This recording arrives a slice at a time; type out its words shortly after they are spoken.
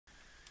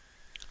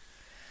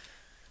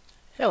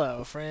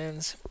Hello,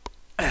 friends.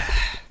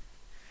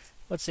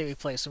 Let's see if we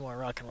play some more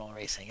rock and roll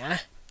racing, huh?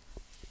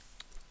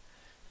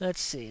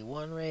 Let's see.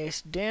 One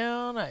race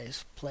down. I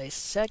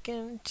placed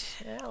second.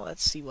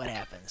 Let's see what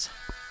happens.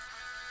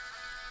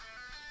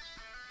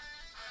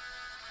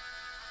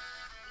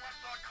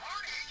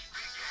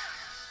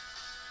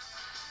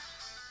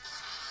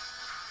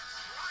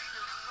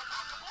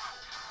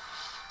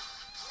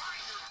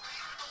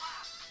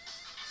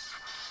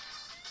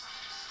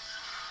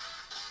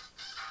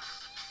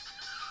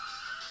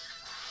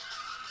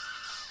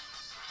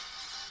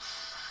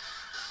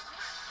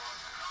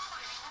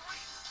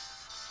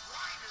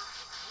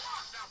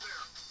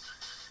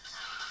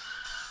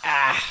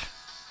 Ah!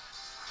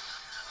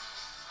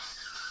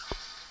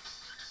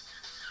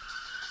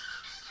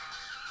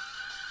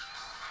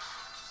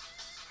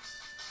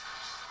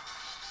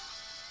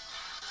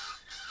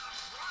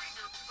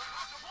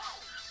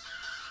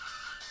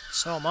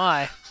 So am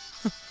I.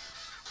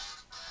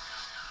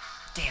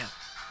 Damn.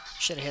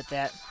 Should have hit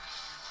that.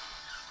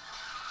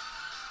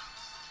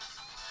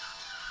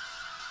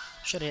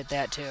 Should have hit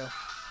that too.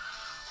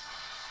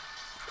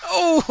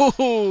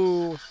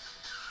 Oh!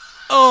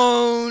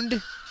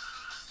 Owned!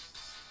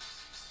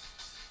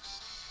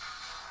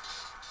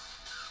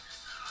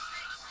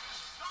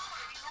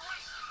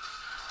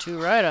 Too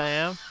right I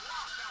am.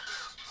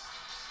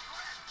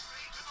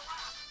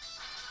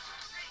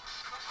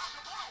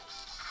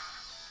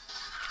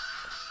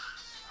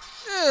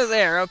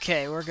 There,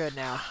 okay, we're good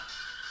now.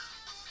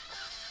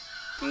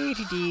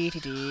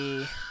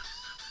 Dee-dee-dee-dee-dee.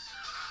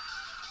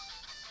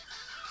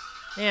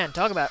 Man,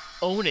 talk about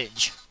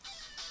ownage.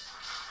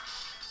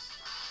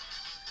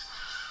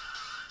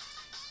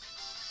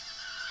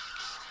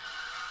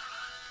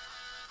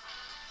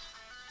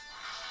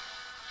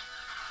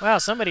 Wow,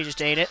 somebody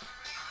just ate it.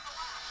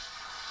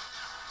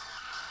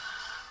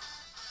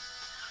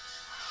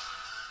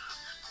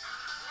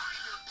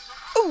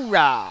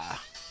 Hoorah!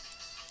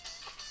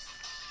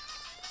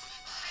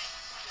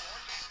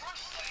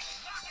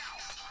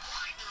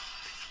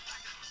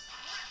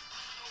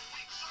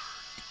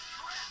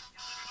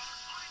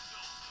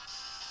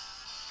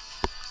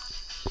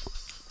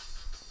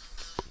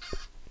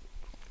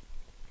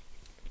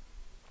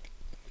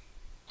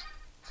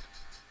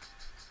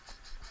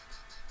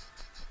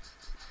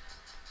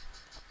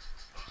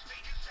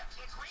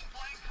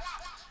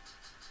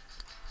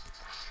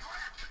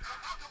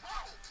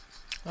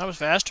 That was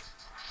fast.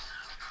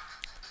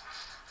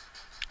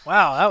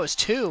 Wow, that was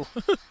two.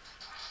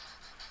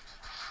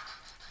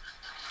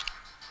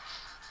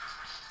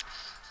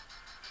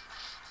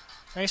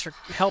 Thanks for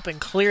helping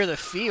clear the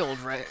field,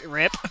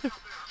 Rip.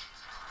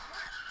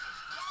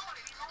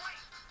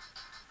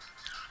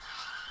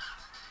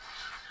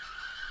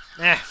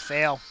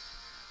 Fail.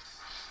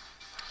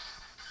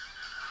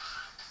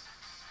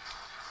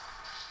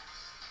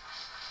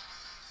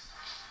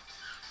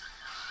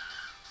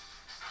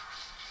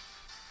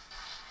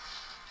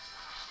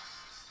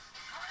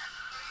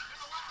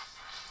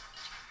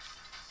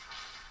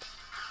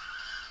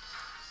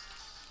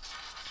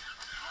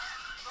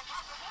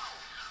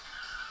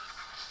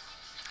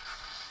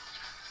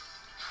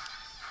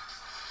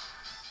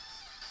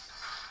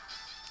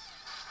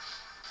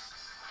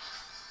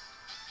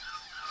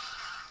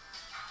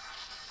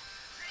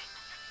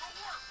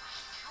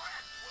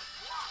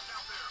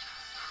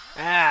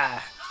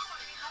 Ah.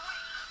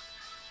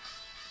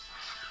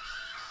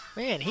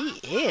 Man, he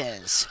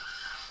is.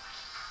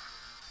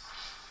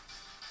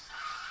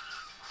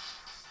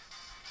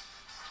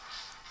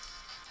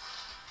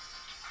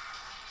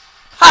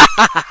 Ha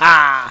ha ha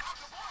ha!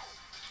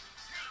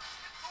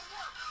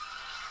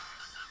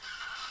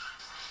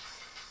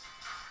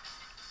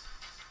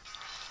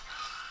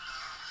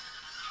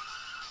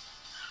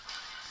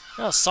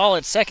 Well,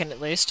 solid second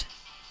at least.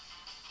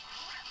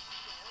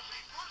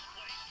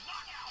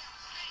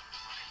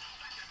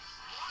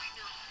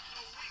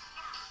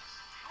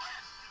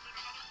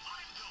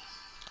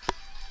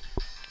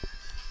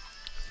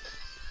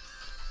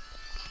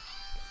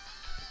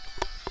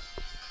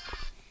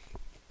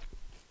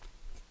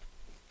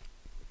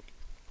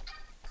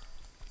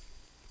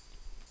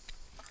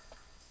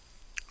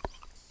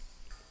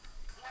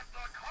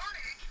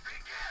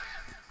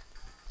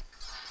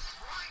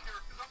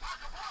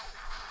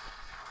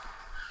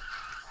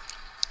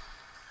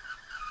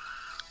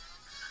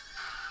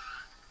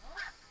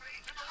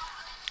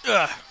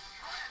 Ugh.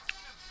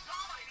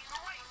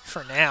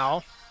 For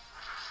now.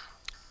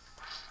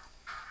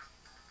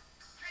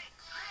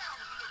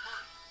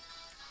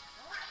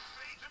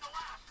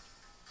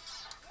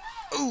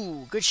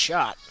 Ooh, good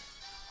shot.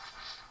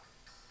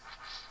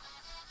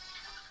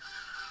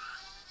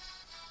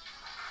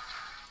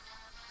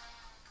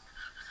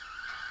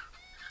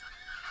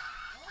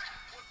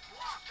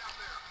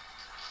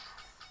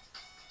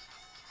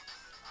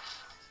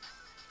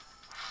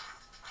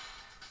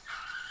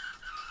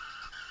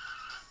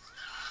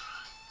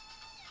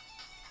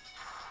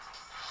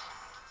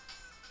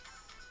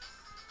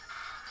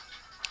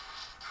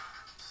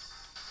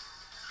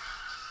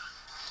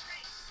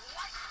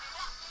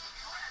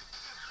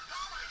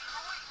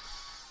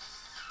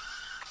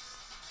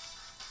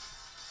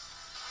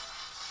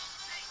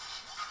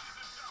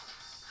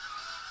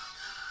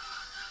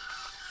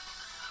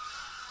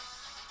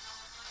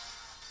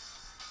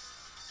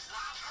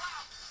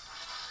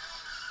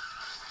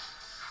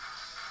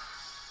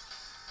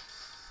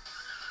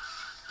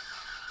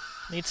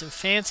 Need some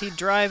fancy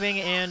driving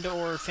and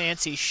or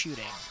fancy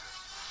shooting.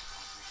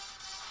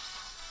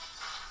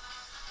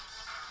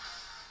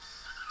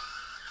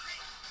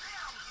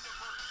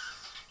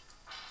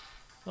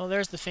 Well,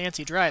 there's the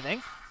fancy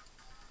driving.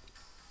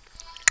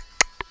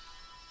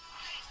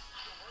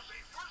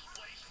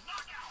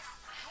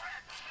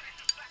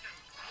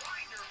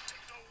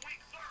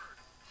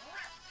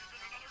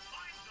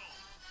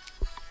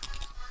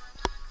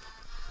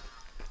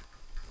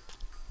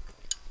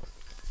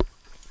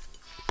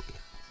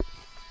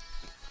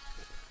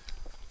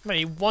 I mean,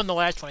 he won the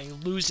last one, he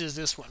loses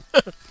this one.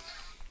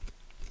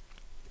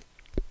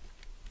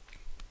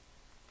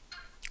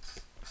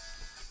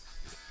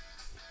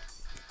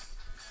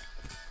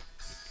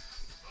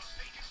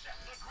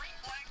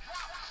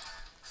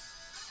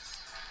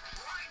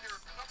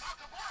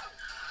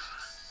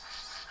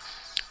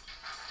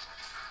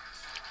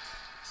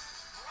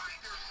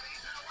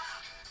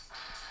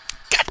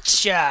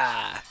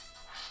 Gotcha!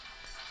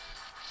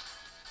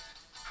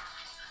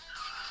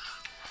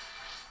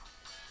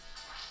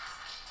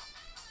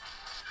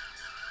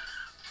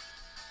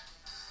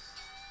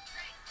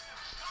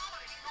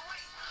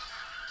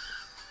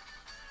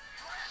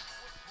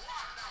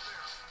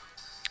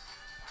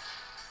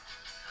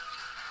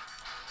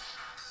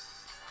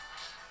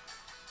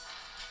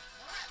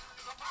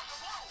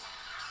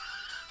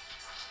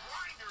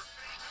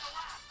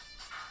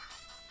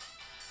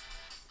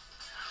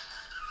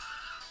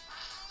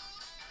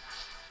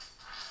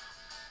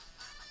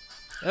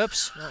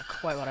 Oops, not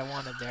quite what I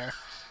wanted there.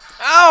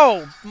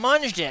 Oh!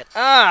 Munged it!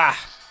 Ah!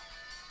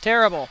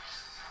 Terrible.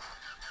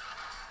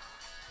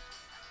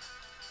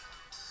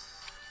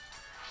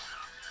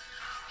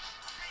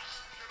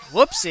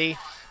 Whoopsie.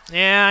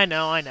 Yeah, I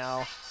know, I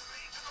know.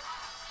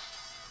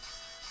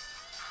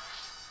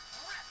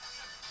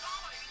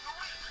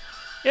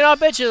 You know, I'll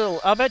bet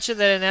you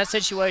that in that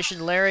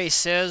situation, Larry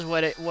says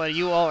what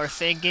you all are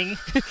thinking.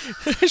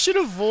 I should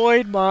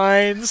avoid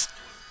mines.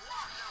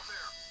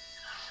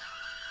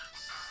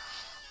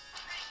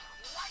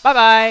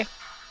 Bye-bye.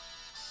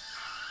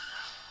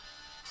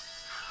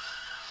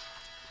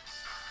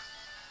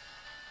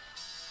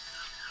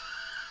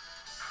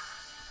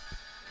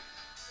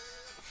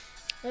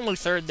 Only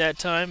third that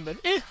time, but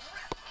eh.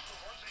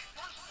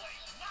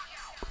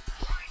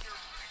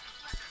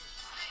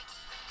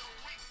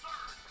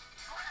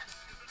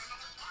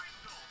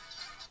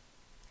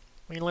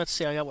 I mean, let's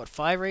see. I got, what,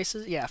 5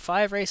 races? Yeah,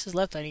 5 races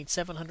left. I need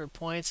 700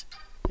 points.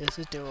 This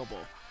is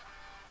doable.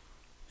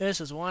 This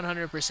is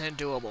 100%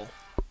 doable.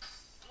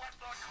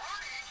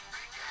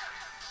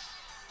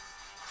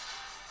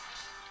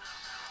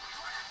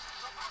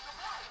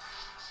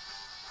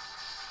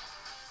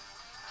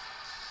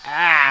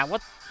 Ah,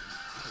 what?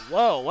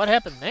 Whoa, what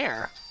happened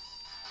there?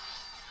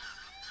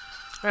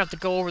 I have to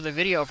go over the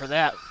video for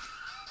that.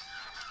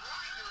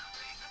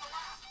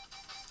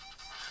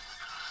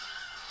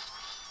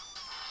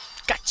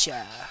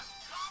 Gotcha!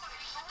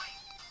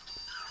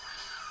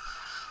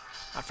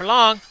 Not for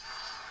long.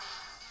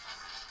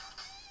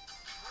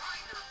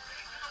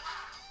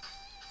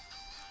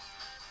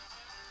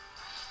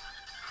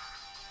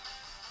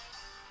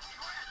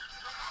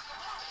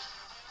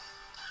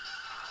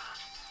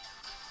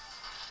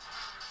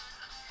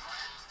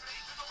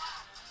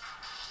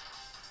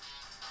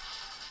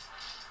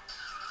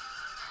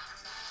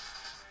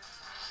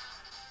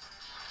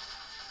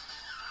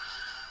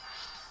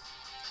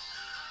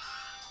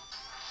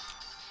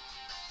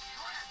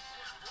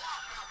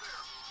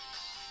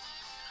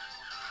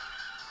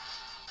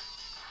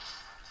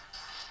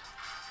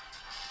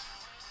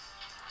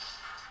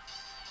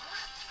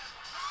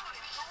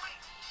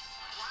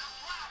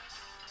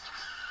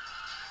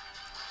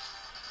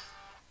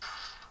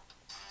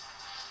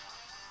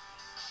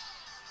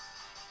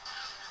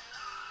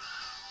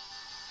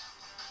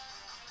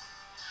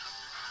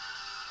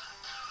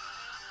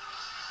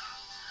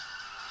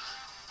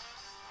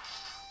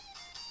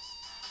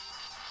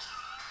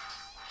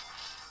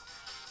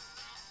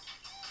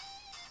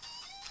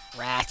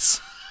 Rats.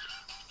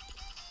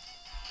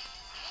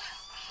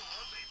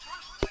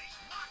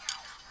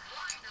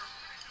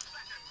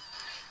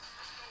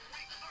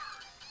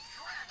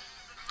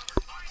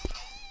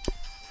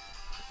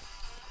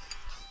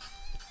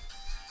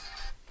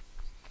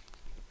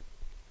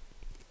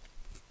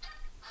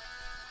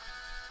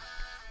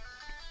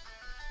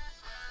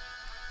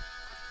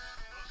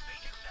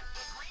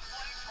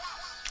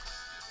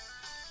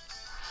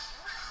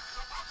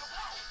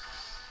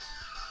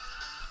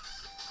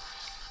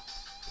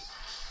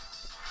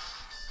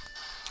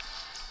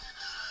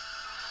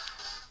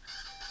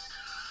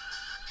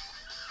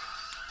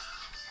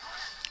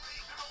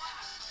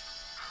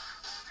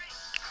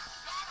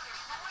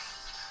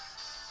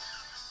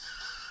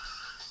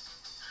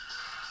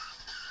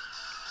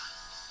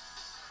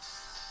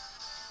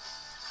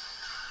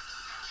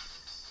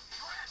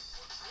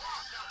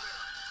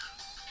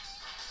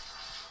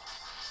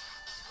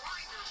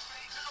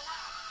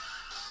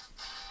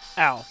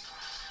 Ow.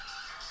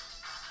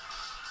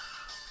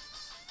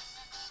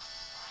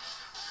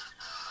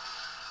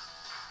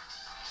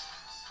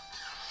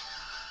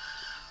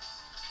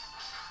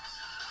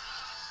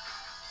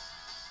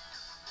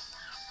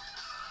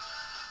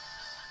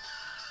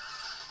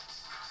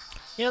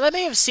 You know, that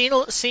may have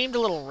seemed a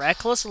little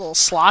reckless, a little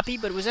sloppy,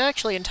 but it was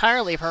actually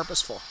entirely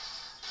purposeful.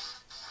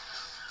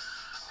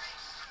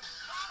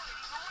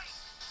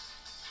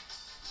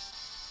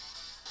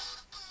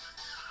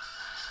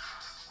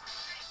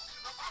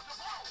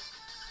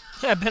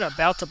 I've been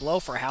about to blow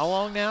for how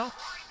long now?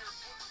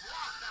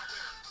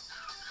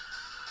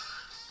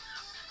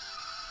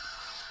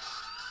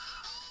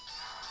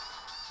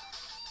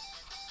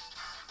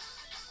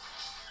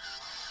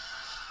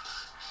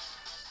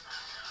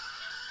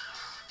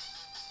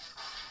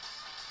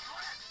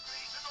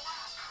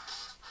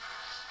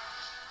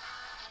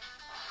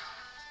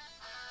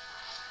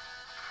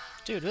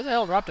 Dude, who the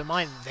hell dropped a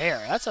mine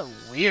there? That's a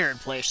weird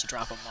place to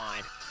drop a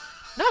mine.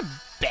 Not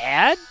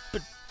bad,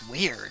 but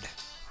weird.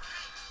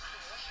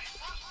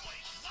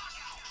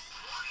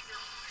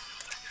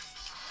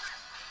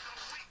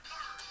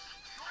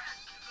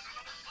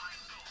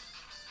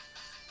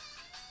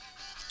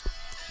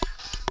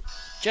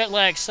 Jet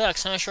lag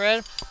sucks, huh,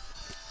 Shred?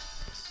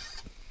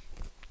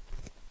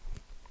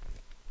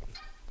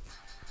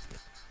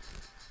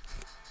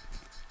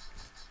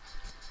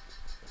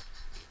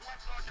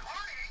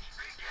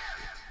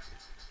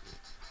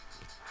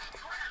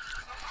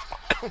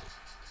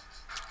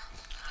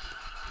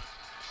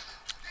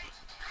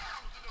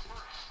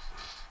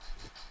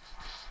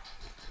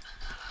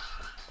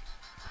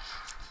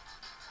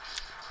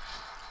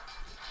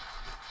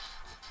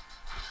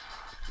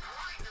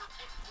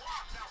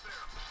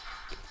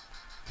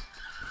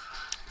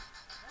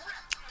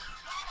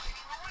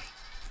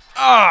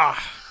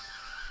 Ah!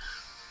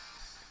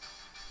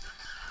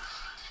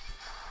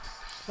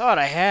 Thought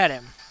I had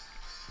him.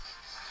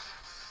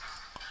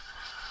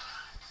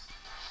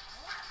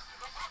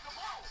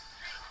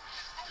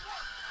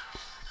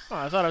 Oh,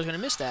 I thought I was going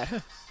to miss that. Huh.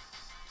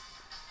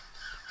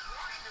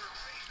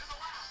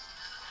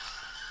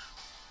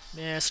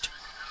 Missed.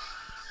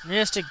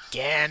 Missed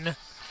again.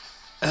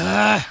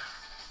 Ugh.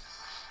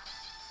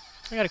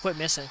 I gotta quit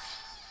missing.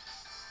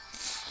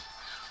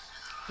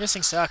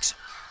 Missing sucks.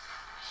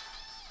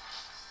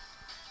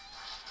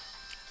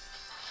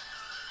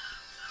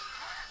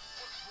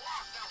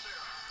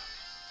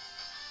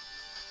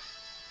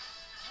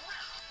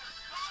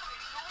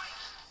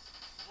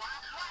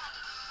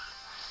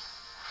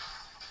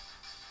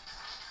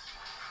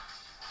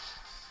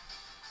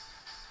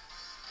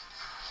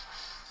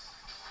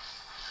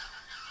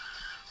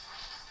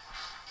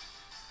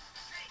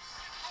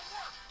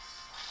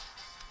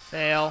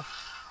 Fail.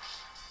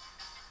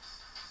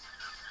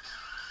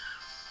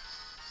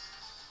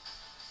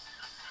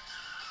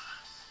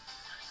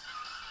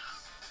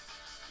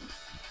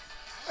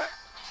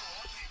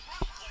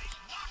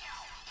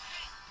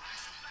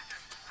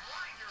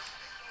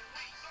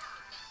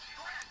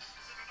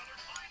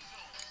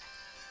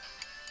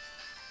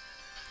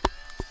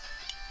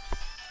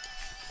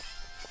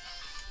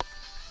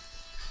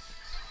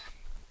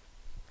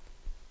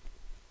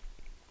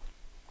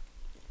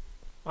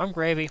 I'm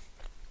gravy.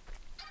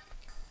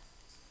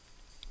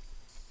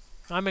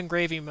 I'm in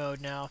gravy mode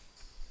now.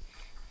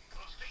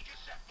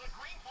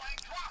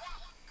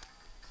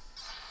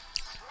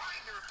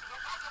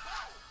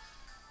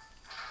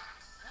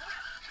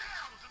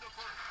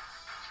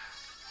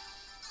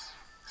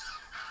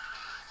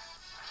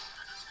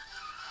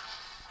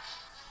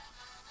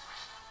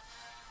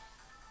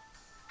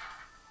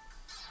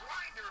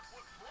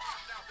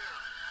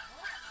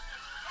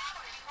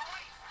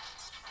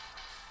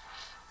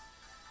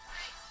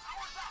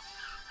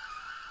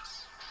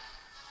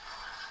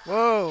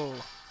 Whoa.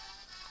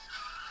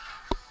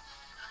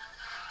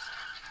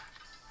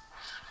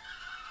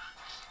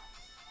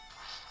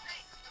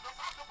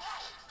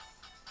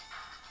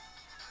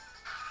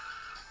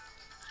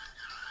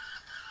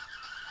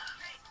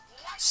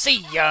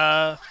 See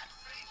ya.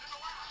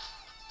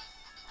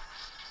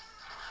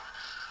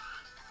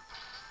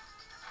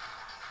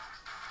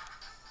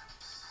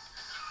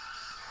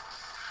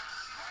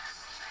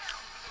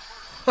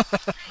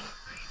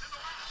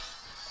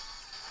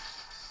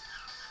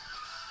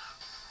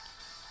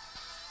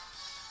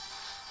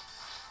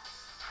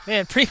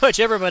 Man, pretty much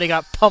everybody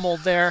got pummeled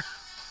there.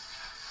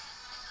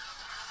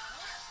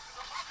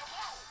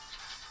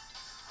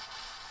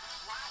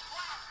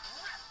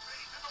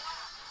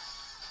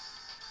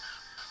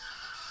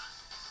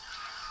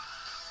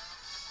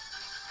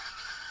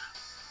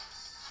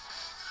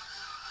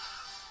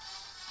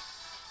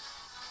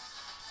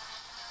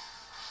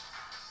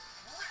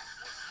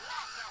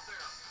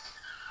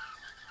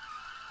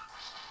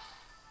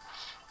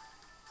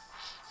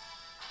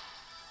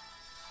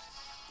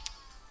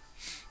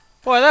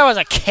 Boy, that was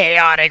a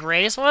chaotic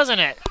race,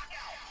 wasn't it?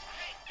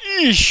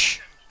 Eesh.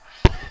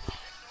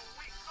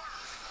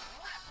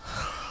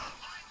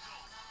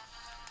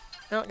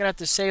 Well, I'm gonna have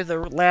to save the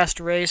last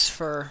race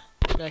for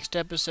next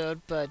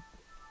episode, but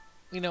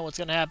we know what's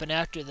gonna happen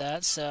after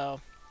that,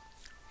 so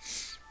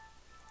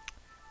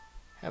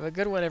have a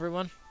good one,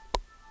 everyone.